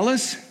them,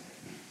 fellas,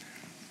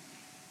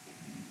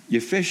 you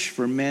fish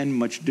for men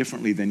much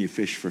differently than you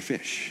fish for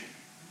fish.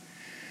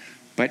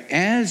 But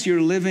as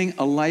you're living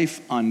a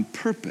life on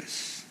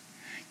purpose,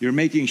 you're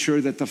making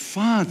sure that the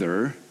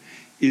Father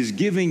is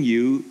giving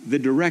you the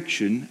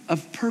direction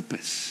of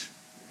purpose.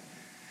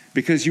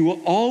 Because you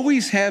will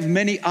always have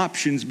many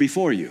options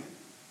before you.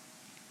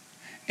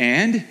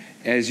 And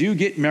As you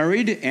get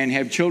married and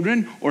have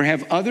children or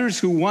have others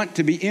who want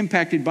to be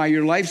impacted by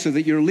your life so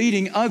that you're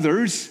leading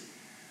others,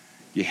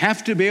 you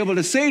have to be able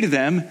to say to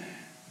them,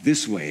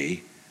 this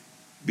way,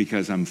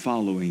 because I'm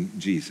following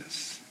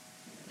Jesus.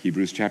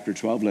 Hebrews chapter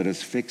 12, let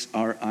us fix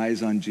our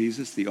eyes on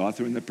Jesus, the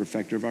author and the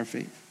perfecter of our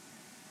faith.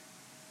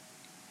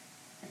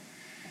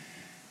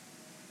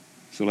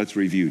 So let's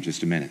review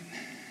just a minute.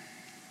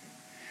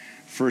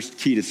 First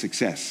key to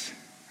success: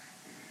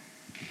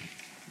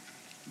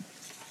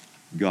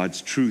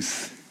 God's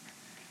truth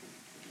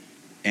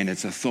and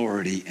its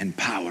authority and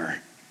power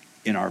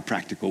in our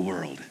practical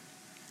world.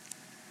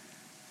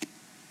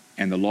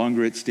 And the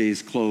longer it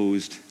stays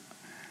closed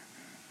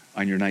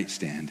on your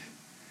nightstand,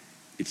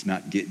 it's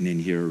not getting in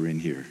here or in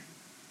here.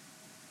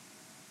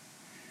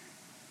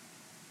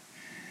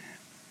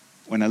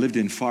 When I lived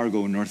in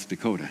Fargo, North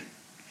Dakota,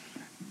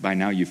 by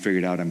now you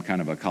figured out I'm kind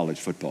of a college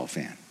football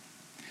fan.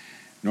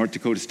 North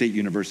Dakota State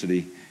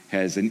University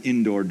has an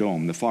indoor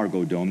dome, the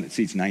Fargo Dome, that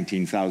seats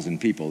 19,000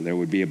 people. There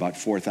would be about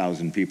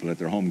 4,000 people at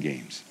their home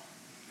games.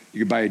 You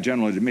could buy a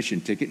general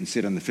admission ticket and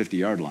sit on the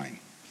 50-yard line.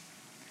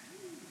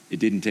 It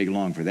didn't take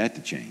long for that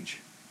to change.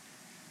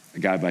 A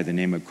guy by the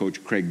name of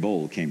Coach Craig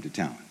Bowl came to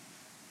town.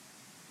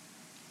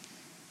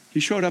 He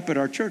showed up at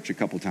our church a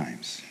couple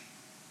times.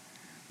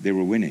 They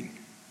were winning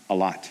a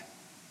lot.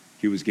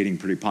 He was getting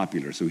pretty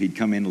popular, so he'd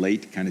come in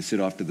late, kind of sit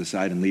off to the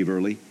side and leave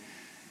early.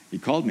 He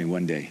called me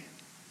one day.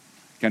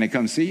 Can I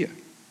come see you?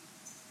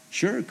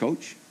 Sure,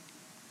 Coach.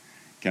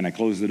 Can I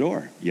close the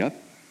door? Yep.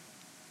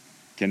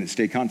 Can it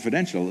stay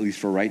confidential, at least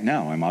for right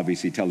now? I'm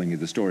obviously telling you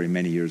the story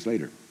many years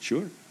later.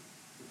 Sure.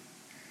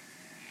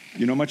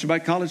 You know much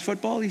about college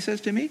football, he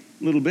says to me?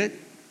 A little bit.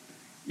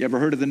 You ever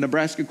heard of the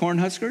Nebraska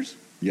Cornhuskers?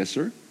 Yes,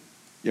 sir.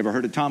 You ever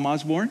heard of Tom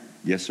Osborne?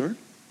 Yes, sir.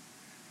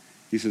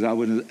 He says, I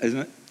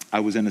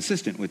was an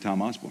assistant with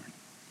Tom Osborne.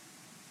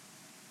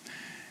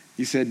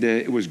 He said,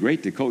 it was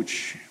great to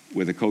coach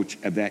with a coach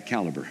of that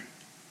caliber.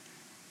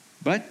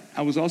 But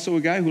I was also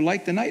a guy who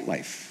liked the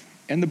nightlife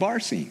and the bar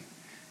scene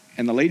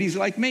and the ladies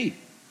like me.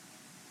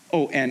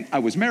 Oh, and I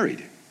was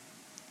married.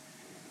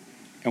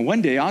 And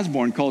one day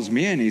Osborne calls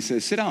me in and he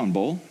says, sit down,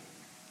 Bull.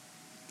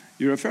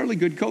 You're a fairly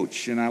good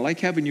coach, and I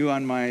like having you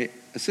on my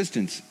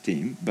assistance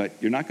team, but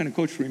you're not going to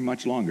coach for me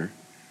much longer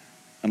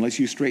unless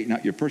you straighten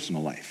out your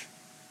personal life.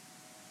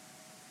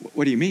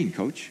 What do you mean,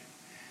 Coach?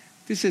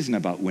 This isn't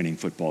about winning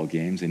football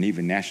games and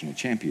even national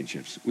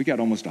championships. We got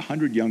almost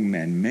 100 young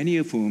men, many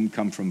of whom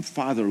come from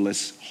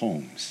fatherless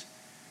homes.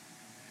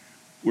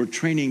 We're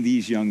training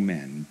these young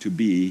men to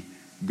be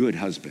good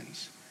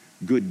husbands,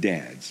 good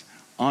dads,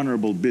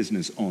 honorable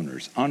business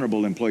owners,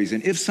 honorable employees,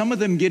 and if some of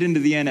them get into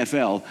the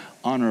NFL,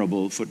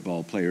 honorable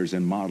football players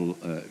and model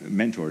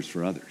mentors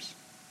for others.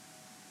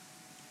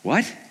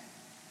 What?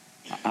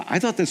 I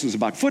thought this was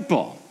about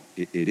football.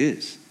 It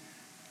is.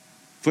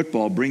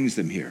 Football brings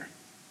them here.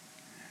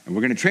 And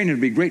we're going to train them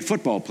to be great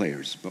football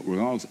players, but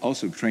we're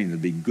also training them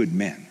to be good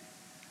men.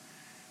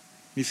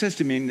 He says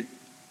to me,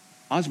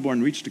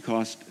 Osborne reached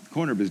across the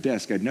corner of his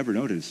desk, I'd never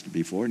noticed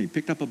before, and he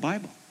picked up a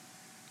Bible.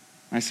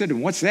 I said to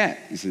him, what's that?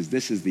 He says,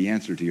 this is the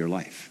answer to your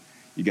life.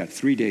 You got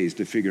 3 days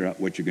to figure out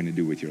what you're going to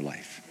do with your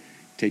life.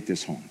 Take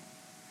this home.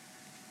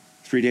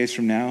 3 days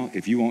from now,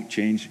 if you won't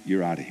change,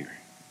 you're out of here.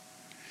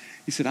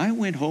 He said, I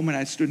went home and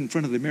I stood in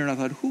front of the mirror and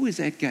I thought, who does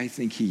that guy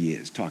think he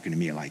is talking to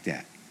me like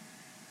that?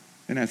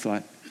 And I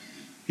thought,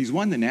 he's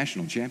won the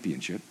national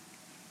championship.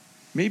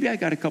 Maybe I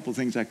got a couple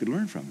things I could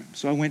learn from him.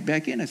 So I went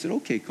back in. I said,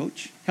 okay,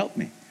 Coach, help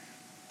me.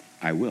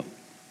 I will.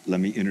 Let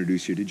me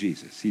introduce you to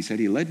Jesus. He said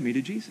he led me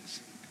to Jesus.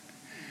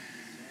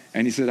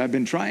 And he said, I've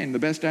been trying the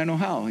best I know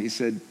how. He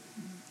said,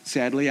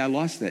 sadly, I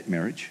lost that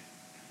marriage.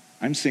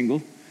 I'm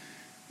single.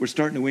 We're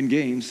starting to win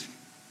games.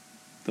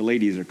 The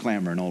ladies are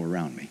clamoring all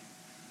around me.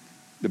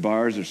 The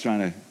bars are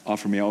trying to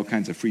offer me all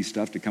kinds of free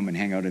stuff to come and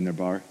hang out in their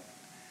bar.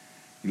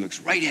 He looks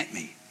right at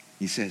me.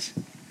 He says,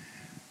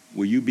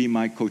 will you be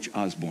my Coach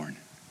Osborne?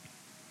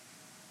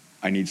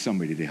 I need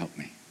somebody to help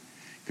me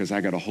because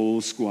I got a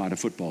whole squad of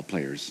football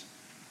players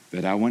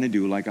that I want to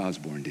do like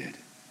Osborne did.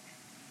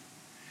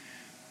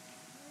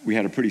 We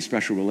had a pretty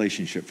special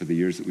relationship for the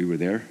years that we were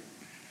there.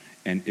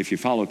 And if you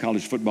follow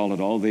college football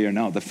at all, they are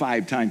now the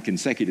 5-time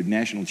consecutive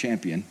national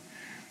champion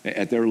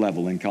at their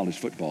level in college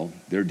football.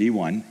 They're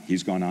D1.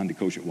 He's gone on to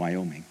coach at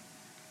Wyoming.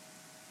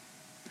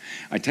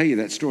 I tell you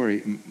that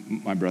story,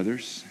 my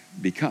brothers,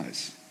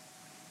 because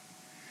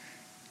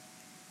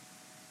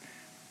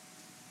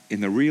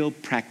in the real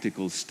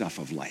practical stuff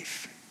of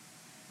life,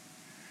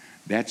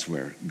 that's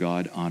where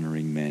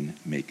God-honoring men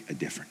make a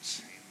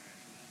difference.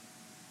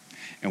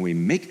 And we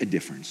make a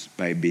difference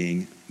by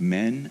being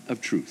men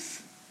of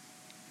truth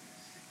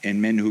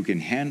and men who can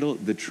handle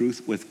the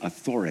truth with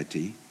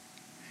authority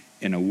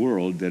in a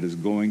world that is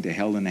going to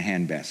hell in a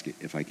handbasket,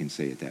 if I can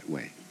say it that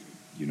way.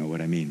 You know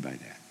what I mean by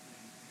that.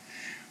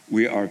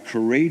 We are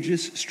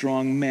courageous,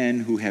 strong men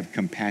who have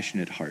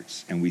compassionate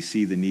hearts, and we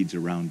see the needs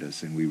around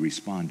us, and we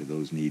respond to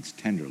those needs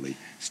tenderly,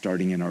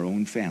 starting in our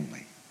own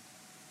family.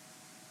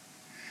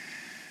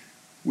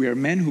 We are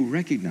men who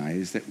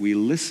recognize that we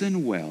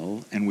listen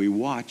well and we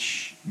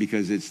watch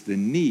because it's the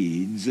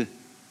needs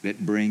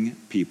that bring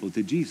people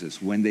to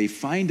Jesus. When they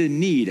find a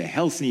need, a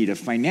health need, a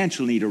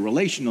financial need, a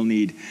relational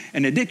need,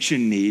 an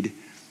addiction need,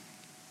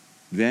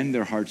 then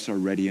their hearts are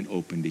ready and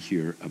open to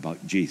hear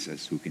about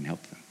Jesus who can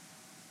help them.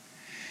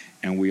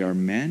 And we are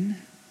men,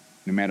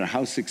 no matter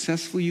how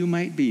successful you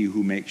might be,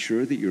 who make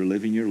sure that you're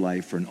living your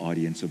life for an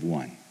audience of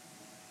one.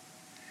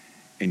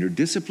 And you're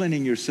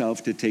disciplining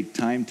yourself to take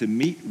time to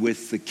meet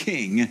with the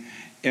King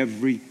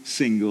every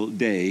single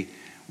day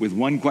with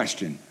one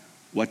question: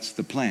 what's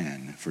the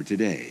plan for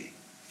today,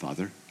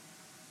 Father?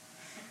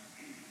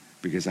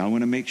 Because I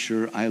want to make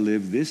sure I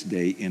live this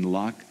day in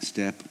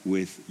lockstep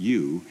with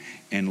you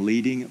and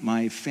leading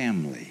my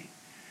family.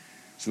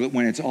 So that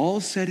when it's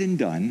all said and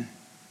done,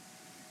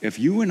 if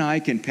you and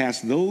I can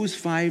pass those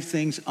 5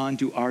 things on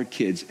to our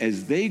kids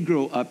as they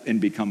grow up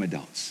and become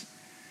adults: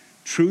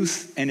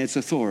 truth and its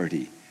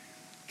authority,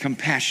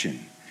 compassion,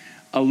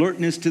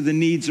 alertness to the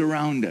needs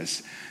around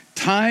us,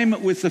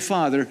 time with the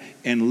Father,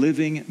 and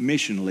living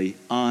missionally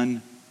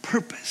on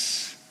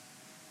purpose,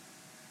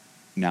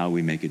 now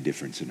we make a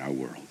difference in our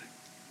world.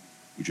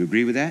 Would you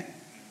agree with that?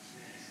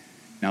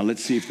 Now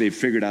let's see if they've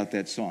figured out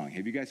that song.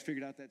 Have you guys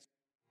figured out that song?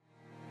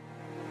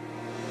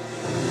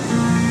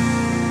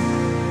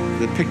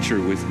 The picture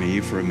with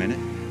me for a minute.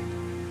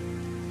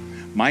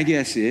 My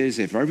guess is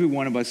if every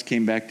one of us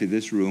came back to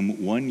this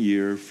room 1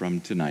 year from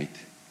tonight,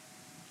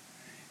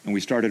 and we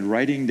started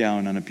writing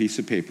down on a piece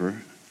of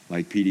paper,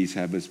 like Petey's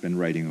habit's been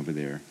writing over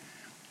there,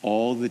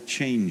 all the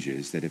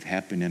changes that have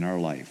happened in our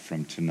life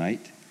from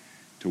tonight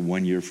to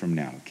 1 year from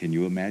now. Can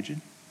you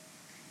imagine?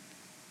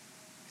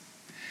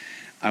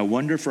 I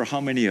wonder for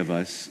how many of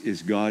us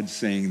is God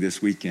saying this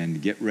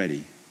weekend, get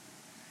ready.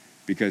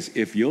 Because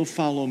if you'll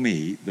follow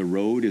me, the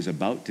road is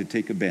about to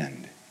take a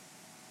bend.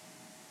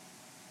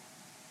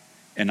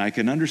 And I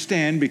can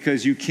understand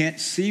because you can't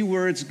see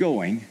where it's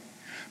going,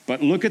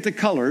 but look at the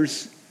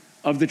colors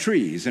of the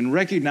trees and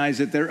recognize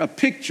that they're a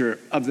picture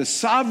of the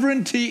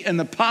sovereignty and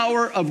the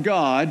power of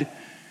God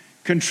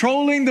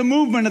controlling the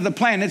movement of the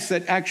planets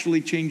that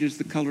actually changes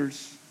the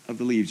colors of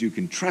the leaves. You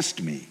can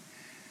trust me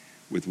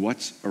with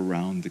what's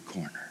around the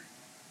corner.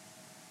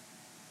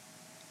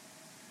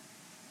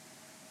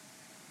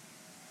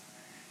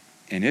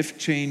 And if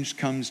change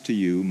comes to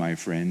you, my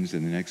friends,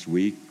 in the next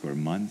week or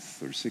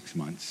month or 6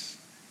 months,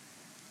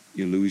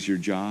 you lose your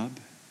job,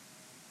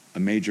 a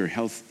major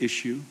health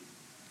issue,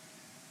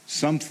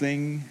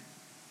 something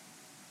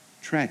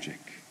tragic,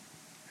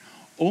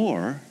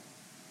 or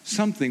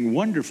something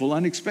wonderful,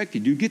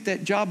 unexpected. You get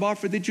that job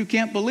offer that you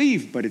can't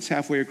believe, but it's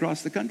halfway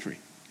across the country.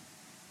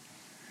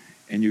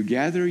 And you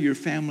gather your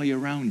family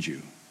around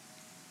you.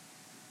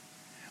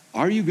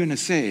 Are you going to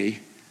say,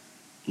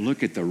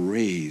 look at the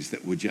raise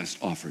that was just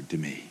offered to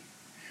me?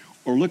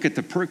 Or look at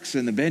the perks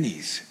and the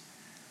bennies?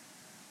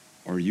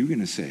 Or are you going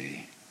to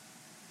say,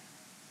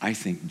 I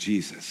think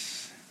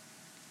Jesus,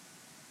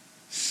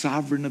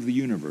 sovereign of the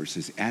universe,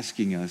 is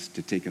asking us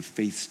to take a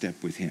faith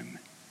step with him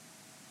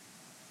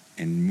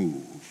and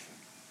move?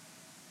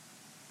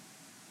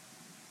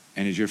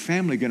 And is your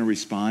family going to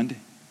respond,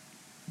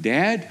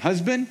 Dad,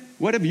 husband,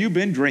 what have you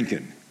been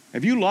drinking?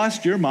 Have you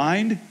lost your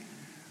mind?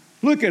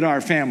 Look at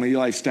our family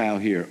lifestyle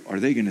here. Or are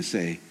they going to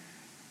say,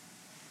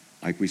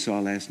 like we saw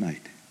last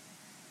night,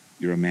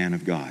 you're a man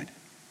of God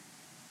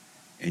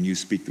and you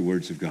speak the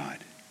words of God.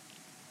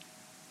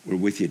 We're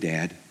with you,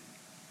 Dad.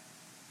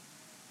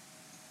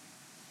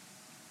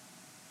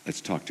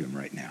 Let's talk to him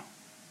right now.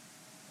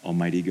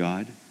 Almighty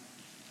God,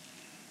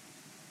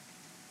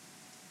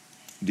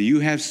 do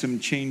you have some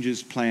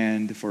changes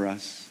planned for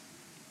us?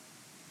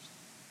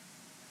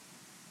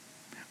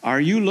 Are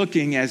you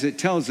looking, as it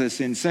tells us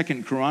in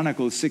 2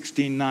 Chronicles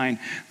 16:9,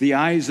 the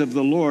eyes of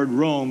the Lord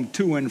roam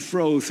to and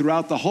fro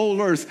throughout the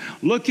whole earth,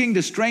 looking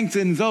to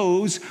strengthen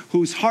those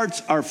whose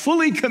hearts are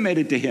fully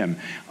committed to him?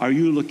 Are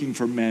you looking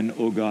for men,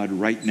 oh God,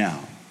 right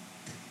now,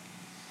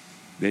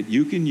 that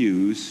you can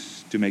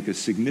use to make a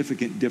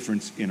significant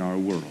difference in our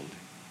world?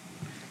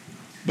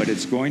 But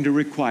it's going to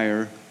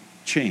require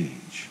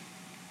change,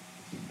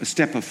 a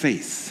step of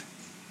faith.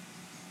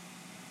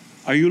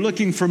 Are you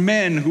looking for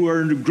men who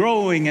are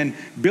growing and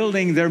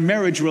building their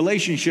marriage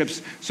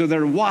relationships so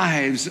their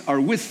wives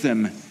are with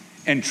them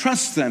and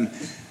trust them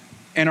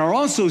and are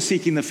also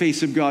seeking the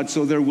face of God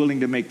so they're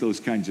willing to make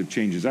those kinds of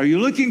changes? Are you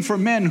looking for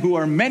men who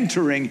are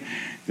mentoring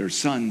their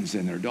sons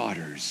and their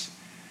daughters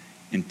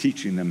and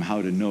teaching them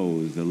how to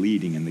know the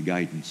leading and the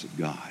guidance of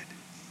God?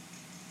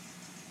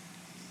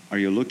 Are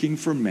you looking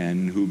for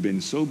men who've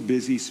been so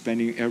busy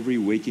spending every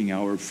waking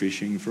hour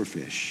fishing for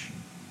fish,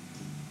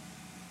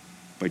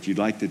 but you'd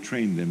like to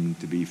train them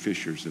to be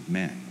fishers of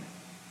men?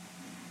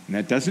 And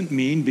that doesn't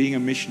mean being a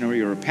missionary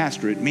or a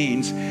pastor. It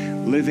means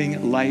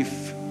living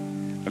life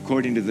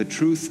according to the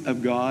truth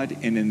of God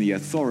and in the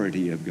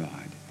authority of God.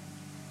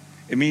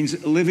 It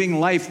means living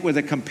life with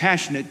a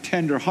compassionate,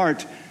 tender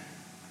heart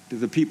to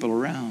the people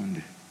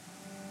around.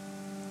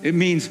 It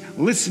means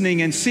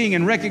listening and seeing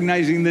and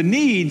recognizing the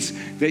needs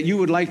that you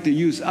would like to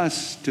use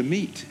us to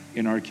meet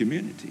in our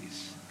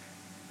communities.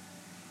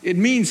 It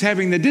means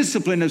having the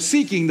discipline of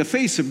seeking the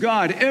face of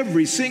God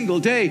every single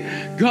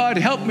day. God,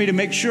 help me to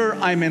make sure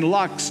I'm in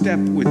lockstep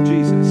with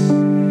Jesus.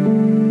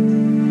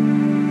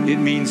 It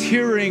means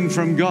hearing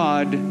from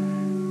God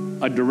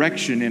a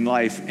direction in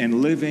life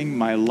and living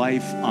my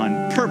life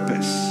on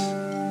purpose.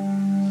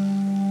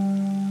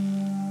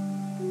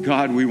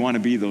 God, we want to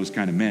be those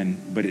kind of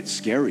men, but it's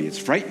scary, it's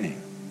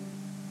frightening.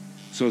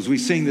 So as we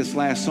sing this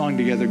last song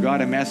together,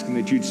 God, I'm asking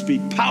that you'd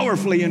speak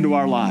powerfully into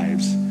our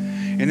lives.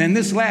 And then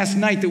this last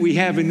night that we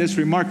have in this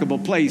remarkable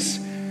place,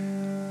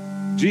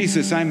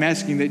 Jesus, I'm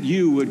asking that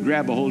you would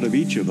grab a hold of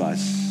each of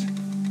us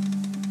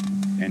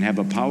and have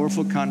a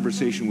powerful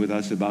conversation with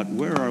us about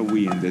where are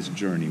we in this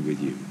journey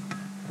with you.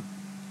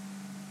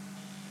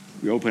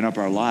 We open up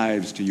our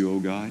lives to you, oh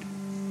God.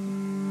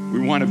 We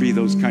want to be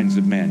those kinds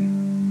of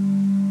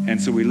men. And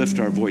so we lift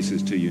our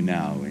voices to you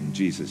now in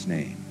Jesus'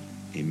 name.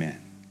 Amen.